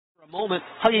Moment,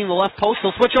 hugging the left post,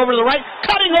 he'll switch over to the right,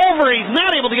 cutting over, he's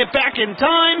not able to get back in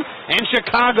time, and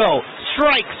Chicago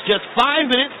strikes just 5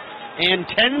 minutes and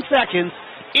 10 seconds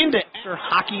into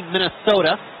hockey.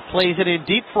 Minnesota plays it in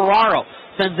deep. Ferraro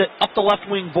sends it up the left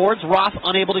wing boards, Roth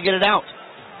unable to get it out.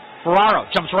 Ferraro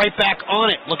jumps right back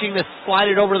on it, looking to slide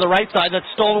it over to the right side. That's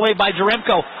stolen away by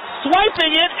Jaremko,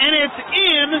 swiping it, and it's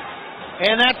in.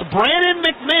 And that's Brannon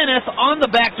McManus on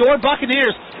the back door.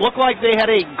 Buccaneers look like they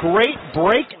had a great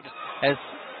break. Has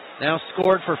now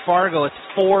scored for Fargo. It's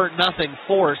 4-0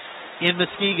 Force in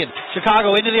Muskegon.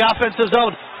 Chicago into the offensive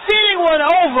zone, feeding one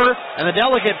over, and the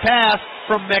delicate pass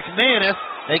from McManus.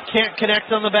 They can't connect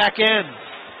on the back end.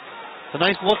 It's a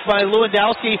nice look by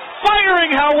Lewandowski,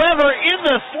 firing, however, in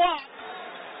the slot.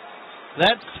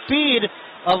 That speed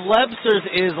of Lebster's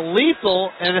is lethal,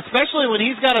 and especially when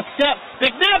he's got a step.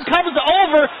 McNabb comes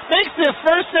over, makes the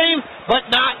first save, but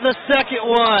not the second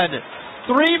one.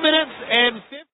 3 minutes and 50.